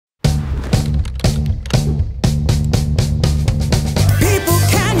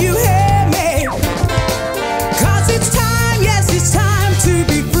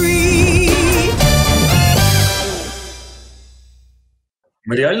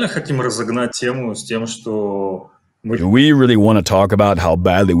Do we really want to talk about how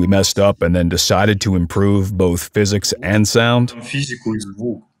badly we messed up and then decided to improve both physics and sound?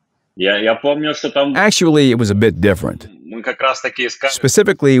 Actually, it was a bit different.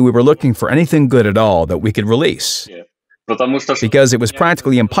 Specifically, we were looking for anything good at all that we could release, because it was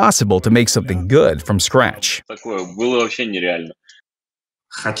practically impossible to make something good from scratch. Want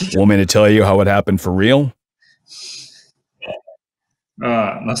me to tell you how it happened for real?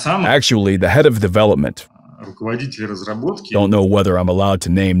 Actually, the head of development, don't know whether I'm allowed to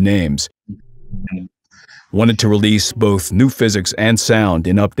name names, wanted to release both new physics and sound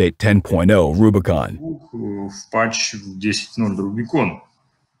in update 10.0 Rubicon.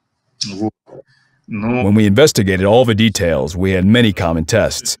 When we investigated all the details, we had many common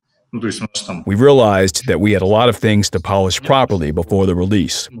tests. We realized that we had a lot of things to polish properly before the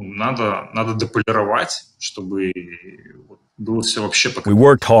release. We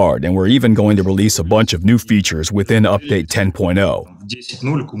worked hard, and we're even going to release a bunch of new features within update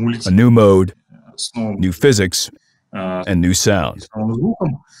 10.0. A new mode, new physics, and new sound.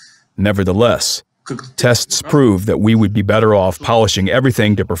 Nevertheless, tests proved that we would be better off polishing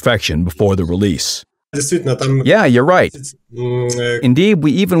everything to perfection before the release. Yeah, you're right. Indeed,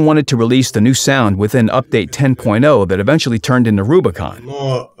 we even wanted to release the new sound within update 10.0 that eventually turned into Rubicon.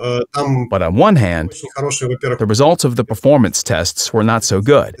 But on one hand, the results of the performance tests were not so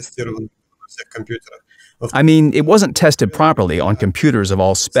good. I mean, it wasn't tested properly on computers of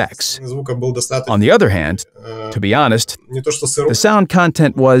all specs. On the other hand, to be honest, the sound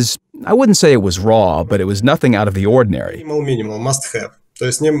content was, I wouldn't say it was raw, but it was nothing out of the ordinary.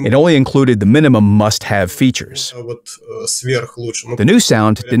 It only included the minimum must-have features. The new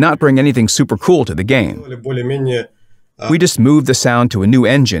sound did not bring anything super cool to the game. We just moved the sound to a new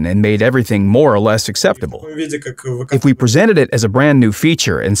engine and made everything more or less acceptable. If we presented it as a brand new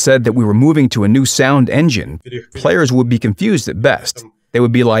feature and said that we were moving to a new sound engine, players would be confused at best. They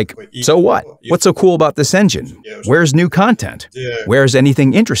would be like, so what? What's so cool about this engine? Where's new content? Where's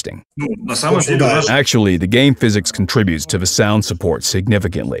anything interesting? Actually, the game physics contributes to the sound support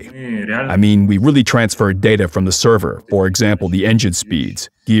significantly. I mean, we really transferred data from the server, for example, the engine speeds,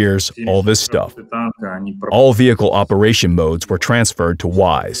 gears, all this stuff. All vehicle operation modes were transferred to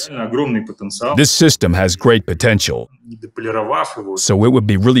WISE. This system has great potential, so it would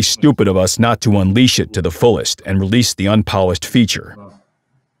be really stupid of us not to unleash it to the fullest and release the unpolished feature.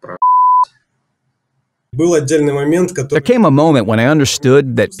 There came a moment when I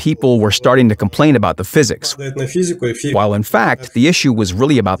understood that people were starting to complain about the physics, while in fact, the issue was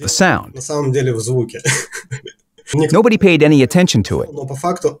really about the sound. Nobody paid any attention to it.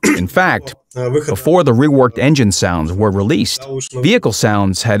 In fact, before the reworked engine sounds were released, vehicle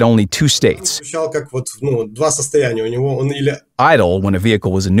sounds had only two states. Idle, when a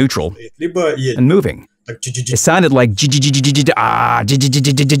vehicle was in neutral, and moving. It sounded like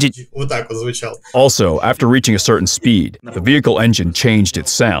Also, after reaching a certain speed, the vehicle engine changed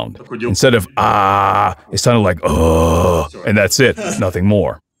its sound. Instead of it sounded like and that's it, nothing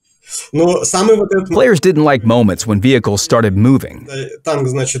more. Players didn't like moments when vehicles started moving.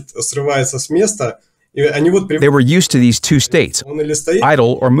 They were used to these two states,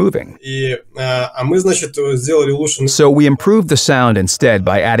 idle or moving. So we improved the sound instead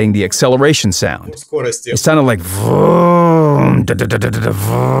by adding the acceleration sound. It sounded like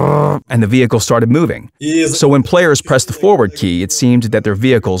and the vehicle started moving. So when players pressed the forward key, it seemed that their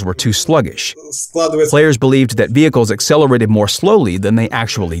vehicles were too sluggish. Players believed that vehicles accelerated more slowly than they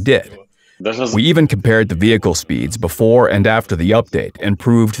actually did. We even compared the vehicle speeds before and after the update and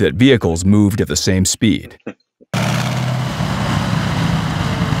proved that vehicles moved at the same speed.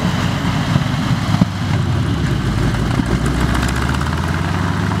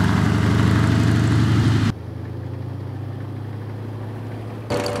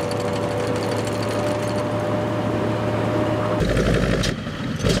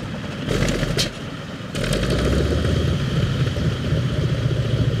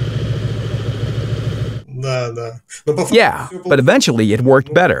 Yeah, but eventually it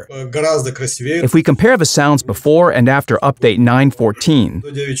worked better. If we compare the sounds before and after update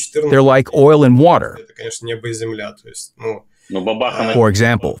 9.14, they're like oil and water. For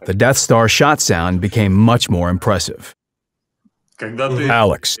example, the Death Star shot sound became much more impressive.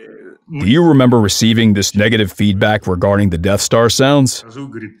 Alex, do you remember receiving this negative feedback regarding the Death Star sounds?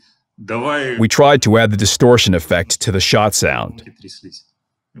 We tried to add the distortion effect to the shot sound.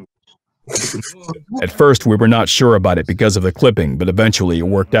 At first, we were not sure about it because of the clipping, but eventually it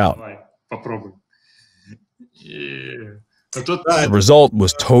worked out. The result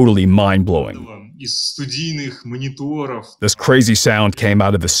was totally mind-blowing. This crazy sound came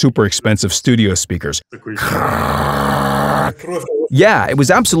out of the super expensive studio speakers. Yeah, it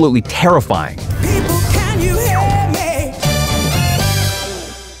was absolutely terrifying.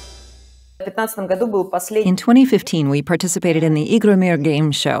 In 2015, we participated in the Igromir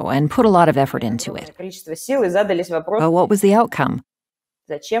game show and put a lot of effort into it. But what was the outcome?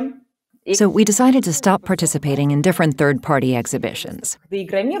 So we decided to stop participating in different third-party exhibitions.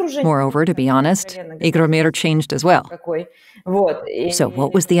 Moreover, to be honest, Igromir changed as well. So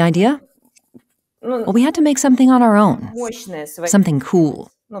what was the idea? Well, we had to make something on our own. Something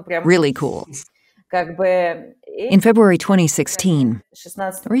cool. Really cool. In February 2016,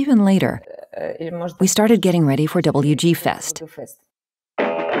 or even later, we started getting ready for WG Fest.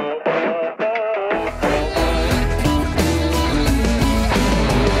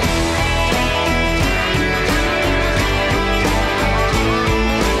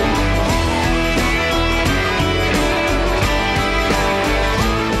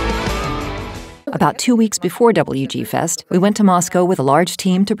 About 2 weeks before WG Fest, we went to Moscow with a large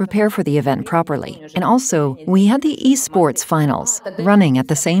team to prepare for the event properly. And also, we had the esports finals running at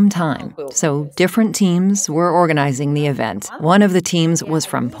the same time. So different teams were organizing the event. One of the teams was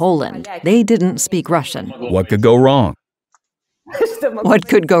from Poland. They didn't speak Russian. What could go wrong? What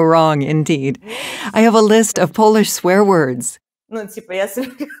could go wrong, indeed. I have a list of Polish swear words.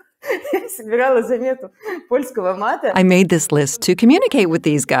 I made this list to communicate with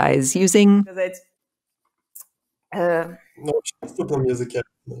these guys using,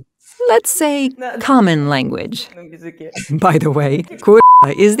 let's say, common language. By the way,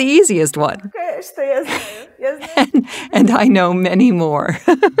 kurva is the easiest one. And I know many more.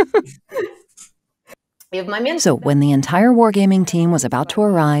 So when the entire wargaming team was about to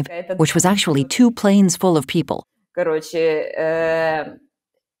arrive, which was actually 2 planes full of people,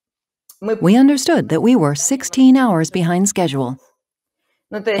 we understood that we were 16 hours behind schedule.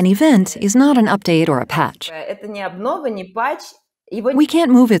 An event is not an update or a patch. We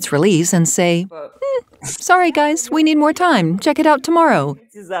can't move its release and say, sorry guys, we need more time, check it out tomorrow.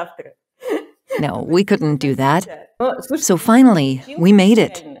 No, we couldn't do that. So finally, we made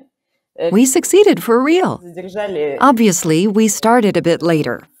it. We succeeded for real. Obviously, we started a bit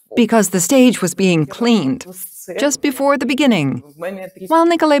later, because the stage was being cleaned. Just before the beginning, while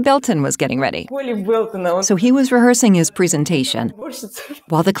Nikolai Belton was getting ready. So he was rehearsing his presentation,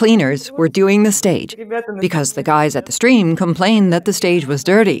 while the cleaners were doing the stage, because the guys at the stream complained that the stage was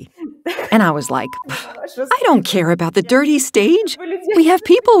dirty. And I was like, I don't care about the dirty stage. We have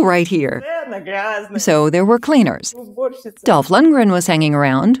people right here. So there were cleaners. Dolph Lundgren was hanging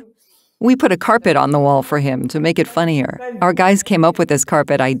around. We put a carpet on the wall for him to make it funnier. Our guys came up with this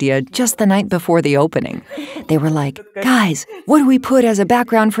carpet idea just the night before the opening. They were like, guys, what do we put as a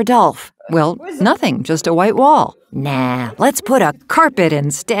background for Dolph? Well, nothing, just a white wall. Nah, let's put a carpet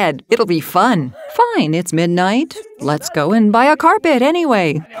instead. It'll be fun. Fine, it's midnight. Let's go and buy a carpet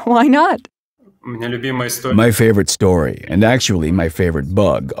anyway. Why not? My favorite story, and actually my favorite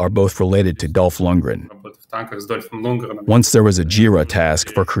bug, are both related to Dolph Lundgren. Once there was a JIRA task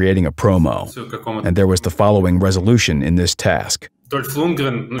for creating a promo, and there was the following resolution in this task.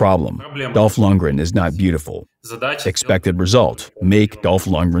 Problem: Dolph Lundgren is not beautiful. Expected result: make Dolph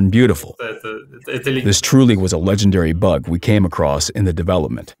Lundgren beautiful. This truly was a legendary bug we came across in the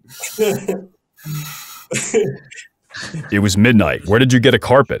development. It was midnight. Where did you get a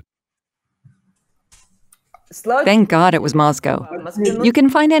carpet? Thank God it was Moscow. You can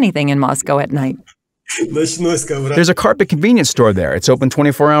find anything in Moscow at night. There's a carpet convenience store there. It's open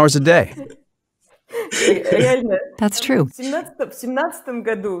 24 hours a day. That's true. In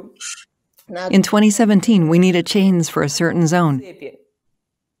 2017, we needed chains for a certain zone. It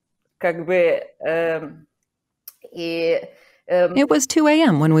was 2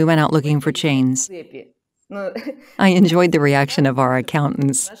 a.m. when we went out looking for chains. I enjoyed the reaction of our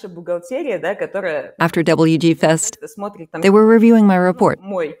accountants. After WG Fest, they were reviewing my report.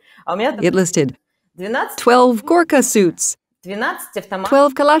 It listed 12 Gorka suits,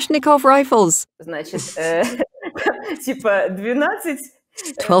 12 Kalashnikov rifles,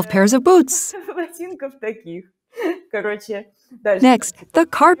 12 pairs of boots. Next, the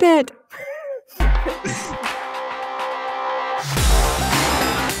carpet.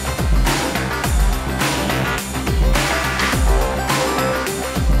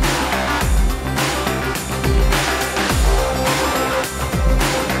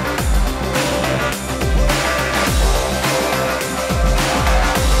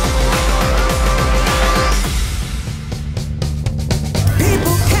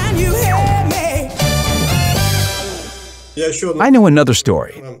 I know another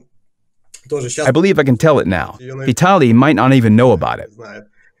story. I believe I can tell it now. Vitaliy might not even know about it.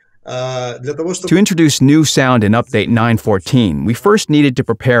 To introduce new sound in update 9.14, we first needed to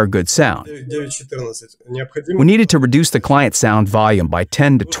prepare good sound. We needed to reduce the client sound volume by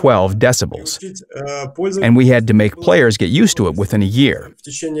 10 to 12 decibels, and we had to make players get used to it within a year.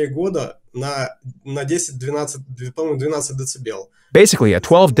 Basically, a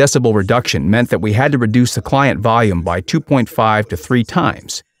 12 decibel reduction meant that we had to reduce the client volume by 2.5 to 3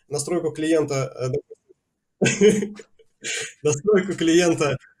 times.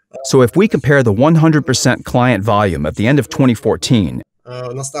 So if we compare the 100% client volume at the end of 2014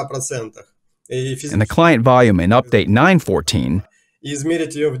 and the client volume in update 9.14,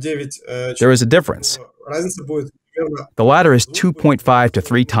 there is a difference. The latter is 2.5 to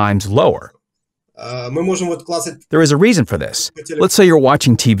 3 times lower. There is a reason for this. Let's say you're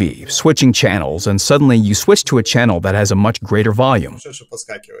watching TV, switching channels, and suddenly you switch to a channel that has a much greater volume.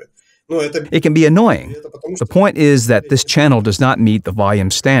 It can be annoying. The point is that this channel does not meet the volume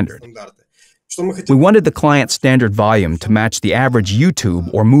standard. We wanted the client standard volume to match the average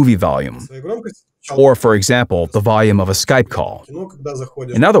YouTube or movie volume, or, for example, the volume of a Skype call.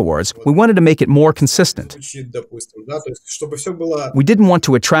 In other words, we wanted to make it more consistent. We didn't want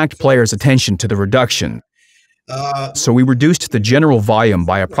to attract players' attention to the reduction, so we reduced the general volume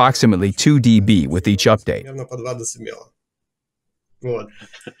by approximately 2 dB with each update.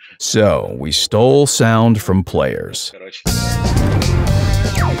 So, we stole sound from players.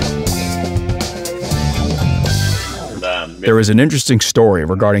 There is an interesting story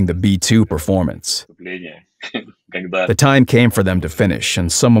regarding the B2 performance. The time came for them to finish,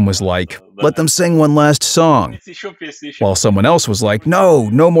 and someone was like, "Let them sing one last song," while someone else was like, "No,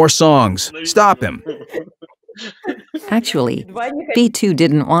 no more songs. Stop him." Actually, B2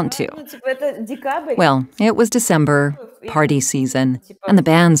 didn't want to. Well, it was December, party season, and the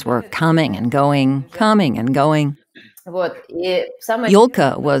bands were coming and going, coming and going.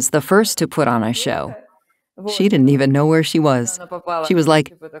 Yulka was the first to put on a show. She didn't even know where she was. She was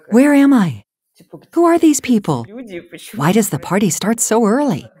like, "Where am I? Who are these people? Why does the party start so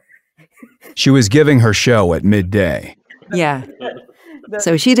early?" She was giving her show at midday. Yeah.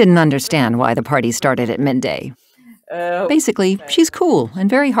 So she didn't understand why the party started at midday. Basically, she's cool and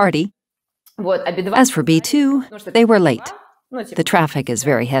very hearty. As for B2, they were late. The traffic is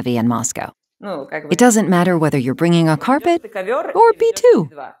very heavy in Moscow. It doesn't matter whether you're bringing a carpet or B2.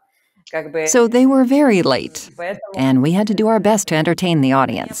 So they were very late, and we had to do our best to entertain the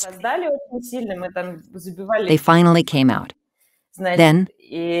audience. They finally came out. Then,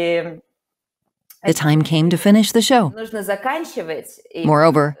 the time came to finish the show.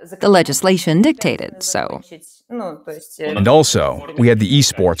 Moreover, the legislation dictated so. And also, we had the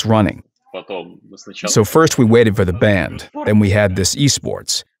esports running. So first we waited for the band, then we had this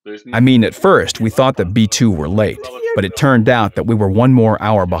esports. I mean, at first, we thought that B2 were late, but it turned out that we were 1 more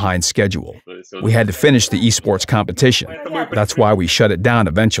hour behind schedule. We had to finish the esports competition. That's why we shut it down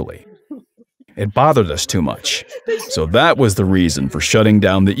eventually. It bothered us too much. So that was the reason for shutting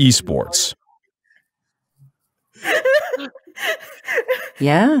down the esports.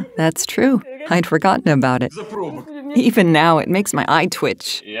 Yeah, that's true. I'd forgotten about it. Even now, it makes my eye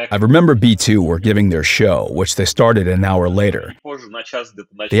twitch. I remember B2 were giving their show, which they started an hour later.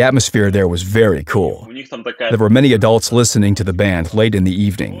 The atmosphere there was very cool. There were many adults listening to the band late in the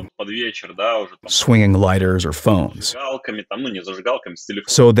evening, swinging lighters or phones.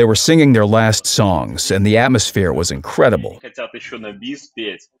 So they were singing their last songs, and the atmosphere was incredible.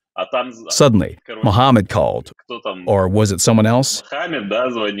 Suddenly, Mohammed called, or was it someone else?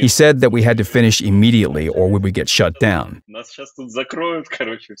 He said that we had to finish immediately or we would get shut down.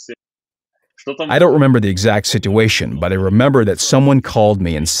 I don't remember the exact situation, but I remember that someone called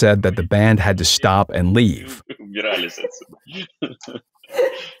me and said that the band had to stop and leave.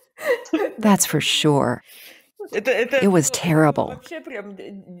 That's for sure. It was terrible.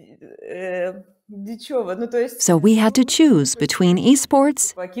 So we had to choose between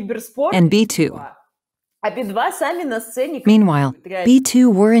esports and B2. Meanwhile,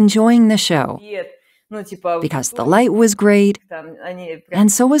 B2 were enjoying the show because the light was great, and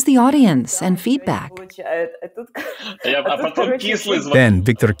so was the audience and feedback. Then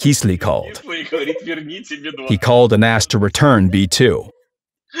Viktor Kisly called. He called and asked to return B2.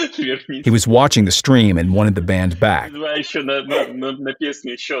 He was watching the stream and wanted the band back.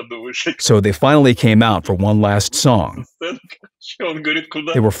 So they finally came out for one last song.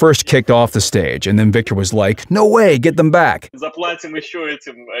 They were first kicked off the stage, and then Victor was like, "No way, get them back."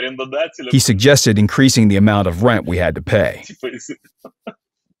 He suggested increasing the amount of rent we had to pay.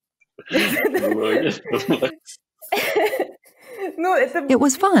 It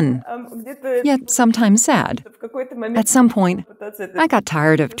was fun, yet sometimes sad. At some point, I got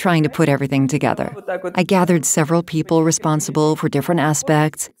tired of trying to put everything together. I gathered several people responsible for different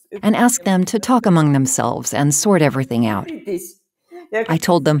aspects and asked them to talk among themselves and sort everything out. I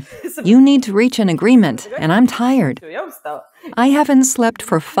told them, you need to reach an agreement, and I'm tired. I haven't slept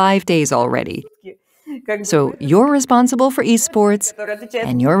for 5 days already. So you're responsible for esports,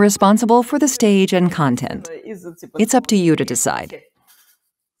 and you're responsible for the stage and content. It's up to you to decide.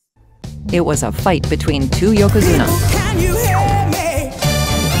 It was a fight between two yokozuna.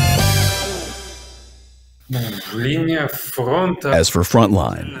 As for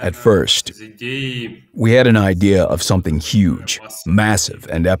Frontline, at first, we had an idea of something huge, massive,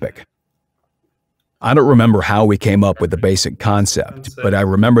 and epic. I don't remember how we came up with the basic concept, but I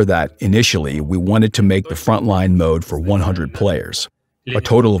remember that, initially, we wanted to make the Frontline mode for 100 players. A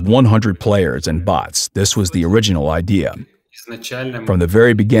total of 100 players and bots. This was the original idea. From the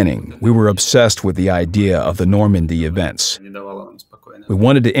very beginning, we were obsessed with the idea of the Normandy events. We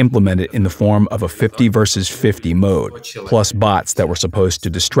wanted to implement it in the form of a 50 versus 50 mode, plus bots that were supposed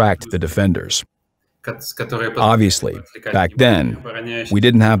to distract the defenders. Obviously, back then, we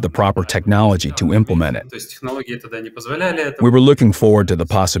didn't have the proper technology to implement it. We were looking forward to the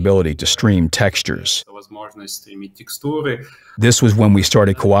possibility to stream textures. This was when we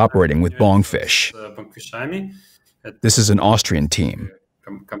started cooperating with Bongfish. This is an Austrian team.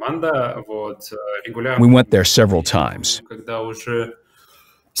 We went there several times.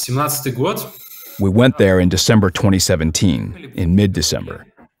 We went there in December 2017, in mid-December.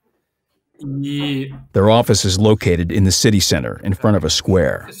 Their office is located in the city center, in front of a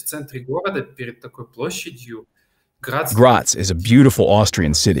square. Graz is a beautiful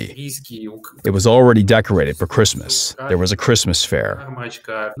Austrian city. It was already decorated for Christmas. There was a Christmas fair.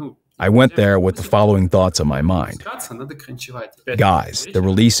 I went there with the following thoughts on my mind. Guys, the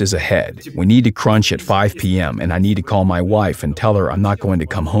release is ahead. We need to crunch at 5 p.m. and I need to call my wife and tell her I'm not going to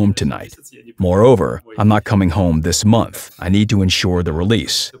come home tonight. Moreover, I'm not coming home this month. I need to ensure the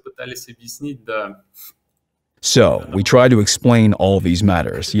release. So, we tried to explain all these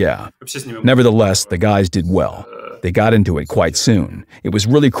matters, yeah. Nevertheless, the guys did well. They got into it quite soon. It was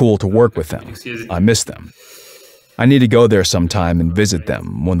really cool to work with them. I miss them. I need to go there sometime and visit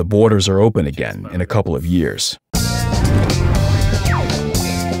them when the borders are open again in a couple of years.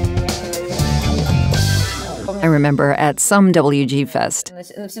 I remember at some WG Fest,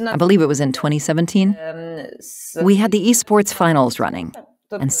 I believe it was in 2017, we had the esports finals running,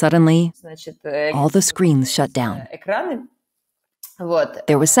 and suddenly, all the screens shut down.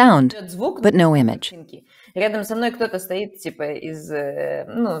 There was sound, but no image.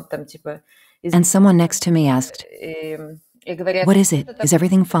 And someone next to me asked, "What is it? Is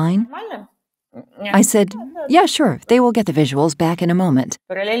everything fine?" I said, "Yeah, sure, they will get the visuals back in a moment."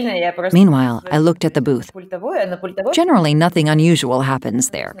 Meanwhile, I looked at the booth. Generally, nothing unusual happens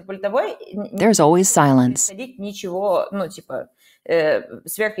there. There's always silence.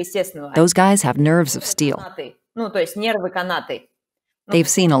 Those guys have nerves of steel. They've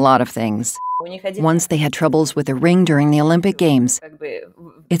seen a lot of things. Once they had troubles with a ring during the Olympic Games.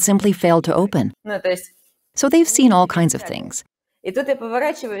 It simply failed to open. So they've seen all kinds of things.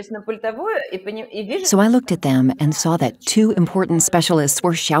 So I looked at them and saw that two important specialists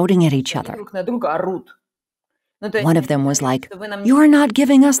were shouting at each other. One of them was like, "You're not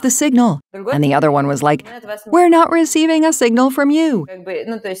giving us the signal." And the other one was like, "We're not receiving a signal from you."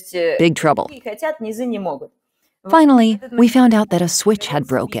 Big trouble. Finally, we found out that a switch had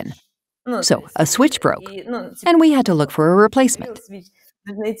broken. So, a switch broke, and we had to look for a replacement.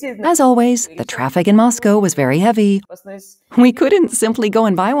 As always, the traffic in Moscow was very heavy. We couldn't simply go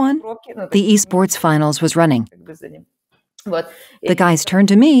and buy one. The esports finals was running. The guys turned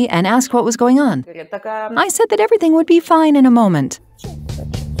to me and asked what was going on. I said that everything would be fine in a moment.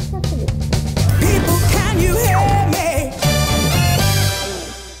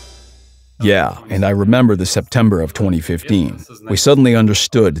 Yeah, and I remember the September of 2015. We suddenly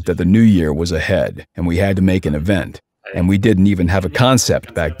understood that the new year was ahead, and we had to make an event. And we didn't even have a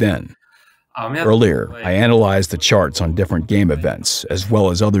concept back then. Earlier, I analyzed the charts on different game events, as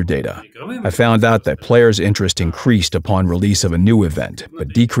well as other data. I found out that players' interest increased upon release of a new event, but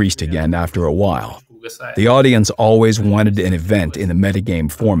decreased again after a while. The audience always wanted an event in the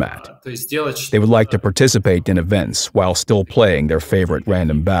metagame format. They would like to participate in events while still playing their favorite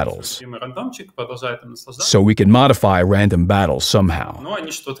random battles. So we could modify random battles somehow.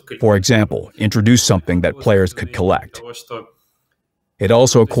 For example, introduce something that players could collect. It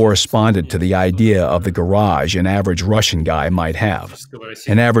also corresponded to the idea of the garage an average Russian guy might have.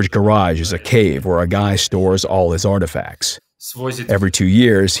 An average garage is a cave where a guy stores all his artifacts. Every 2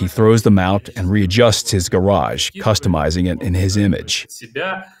 years, he throws them out and readjusts his garage, customizing it in his image.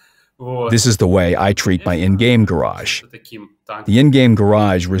 This is the way I treat my in-game garage. The in-game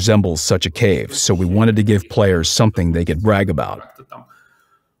garage resembles such a cave, so we wanted to give players something they could brag about.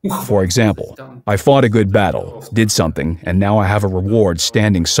 For example, I fought a good battle, did something, and now I have a reward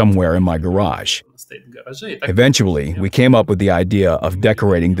standing somewhere in my garage. Eventually, we came up with the idea of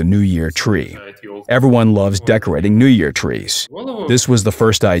decorating the New Year tree. Everyone loves decorating New Year trees. This was the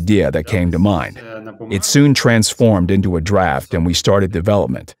first idea that came to mind. It soon transformed into a draft and we started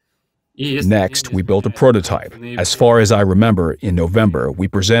development. Next, we built a prototype. As far as I remember, in November, we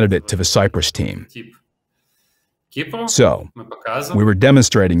presented it to the Cyprus team. So, we were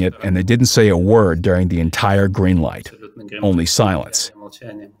demonstrating it and they didn't say a word during the entire green light. Only silence.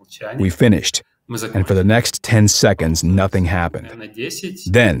 We finished. And for the next 10 seconds, nothing happened.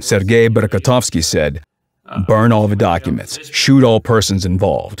 Then Sergei Berkatovsky said, "Burn all the documents, shoot all persons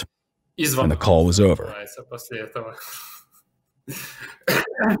involved." And the call was over.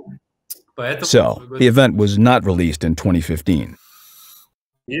 So, the event was not released in 2015.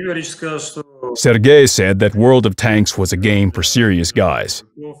 Sergei said that World of Tanks was a game for serious guys.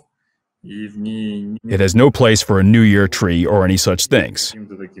 It has no place for a New Year tree or any such things.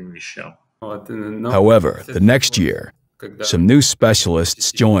 However, the next year, some new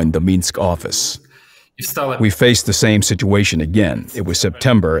specialists joined the Minsk office. We faced the same situation again. It was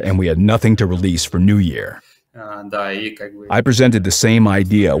September and we had nothing to release for New Year. I presented the same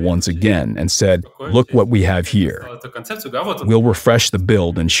idea once again and said, "Look what we have here. We'll refresh the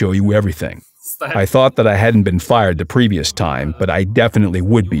build and show you everything." I thought that I hadn't been fired the previous time, but I definitely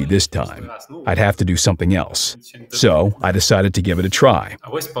would be this time. I'd have to do something else. So I decided to give it a try,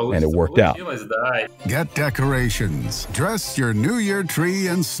 and it worked out. Get decorations, dress your New Year tree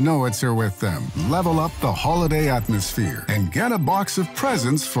and Snowitzer with them, level up the holiday atmosphere, and get a box of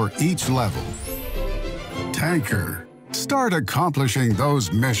presents for each level. Tanker, start accomplishing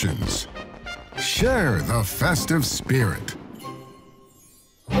those missions. Share the festive spirit.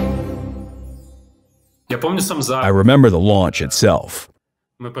 I remember the launch itself.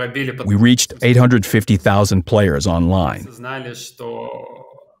 We reached 850,000 players online.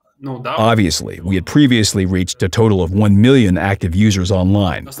 Obviously, we had previously reached a total of 1 million active users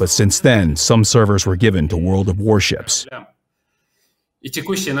online, but since then, some servers were given to World of Warships.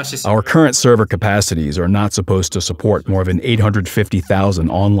 Our current server capacities are not supposed to support more than 850,000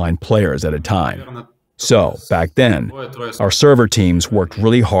 online players at a time. So, back then, our server teams worked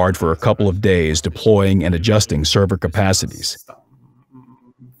really hard for a couple of days deploying and adjusting server capacities.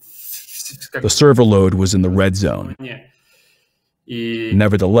 The server load was in the red zone.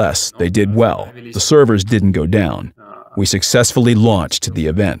 Nevertheless, they did well. The servers didn't go down. We successfully launched the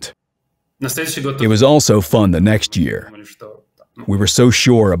event. It was also fun the next year. We were so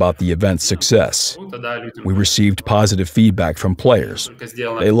sure about the event's success. We received positive feedback from players.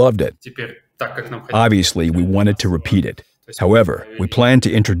 They loved it. Obviously, we wanted to repeat it. However, we planned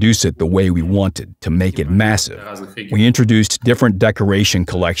to introduce it the way we wanted, to make it massive. We introduced different decoration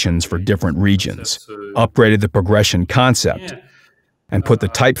collections for different regions, upgraded the progression concept, and put the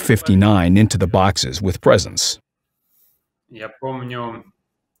Type 59 into the boxes with presents.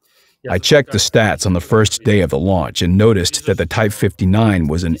 I checked the stats on the first day of the launch and noticed that the Type 59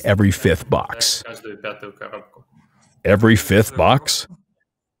 was in every fifth box. Every fifth box?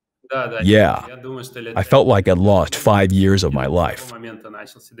 Yeah, I felt like I'd lost 5 years of my life.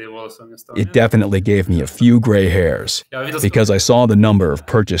 It definitely gave me a few gray hairs, because I saw the number of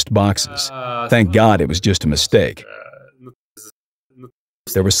purchased boxes. Thank God it was just a mistake.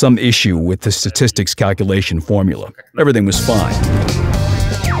 There was some issue with the statistics calculation formula. Everything was fine.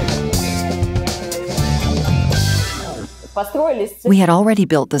 We had already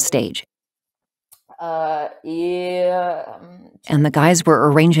built the stage. And the guys were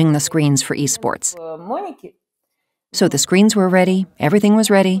arranging the screens for esports. So the screens were ready, everything was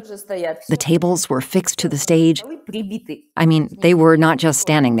ready. The tables were fixed to the stage. I mean, they were not just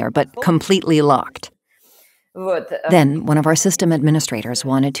standing there, but completely locked. Then one of our system administrators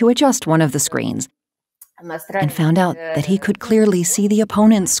wanted to adjust one of the screens and found out that he could clearly see the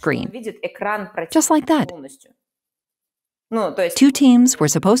opponent's screen, just like that. 2 teams were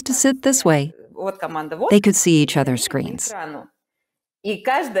supposed to sit this way. They could see each other's screens.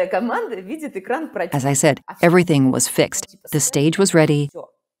 As I said, everything was fixed. The stage was ready.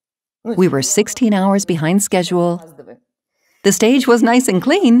 We were 16 hours behind schedule. The stage was nice and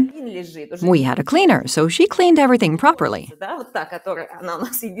clean. We had a cleaner, so she cleaned everything properly.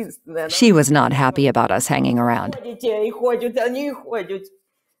 She was not happy about us hanging around.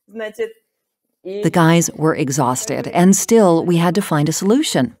 The guys were exhausted, and still we had to find a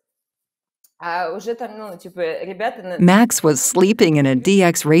solution. Max was sleeping in a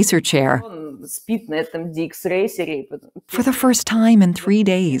DX racer chair for the first time in 3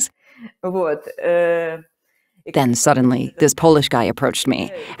 days. Then suddenly, this Polish guy approached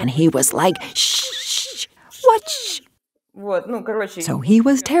me, and he was like, shh, what shh? So he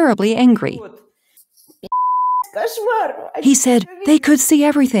was terribly angry. He said they could see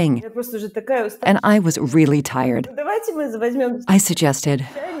everything, and I was really tired. I suggested,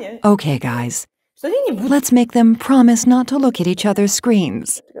 okay guys, let's make them promise not to look at each other's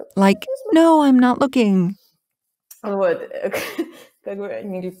screens. Like, no, I'm not looking.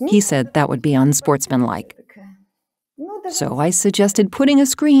 He said that would be unsportsmanlike. So I suggested putting a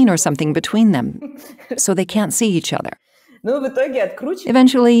screen or something between them, so they can't see each other.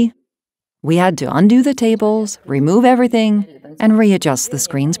 Eventually, we had to undo the tables, remove everything, and readjust the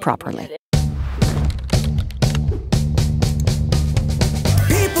screens properly.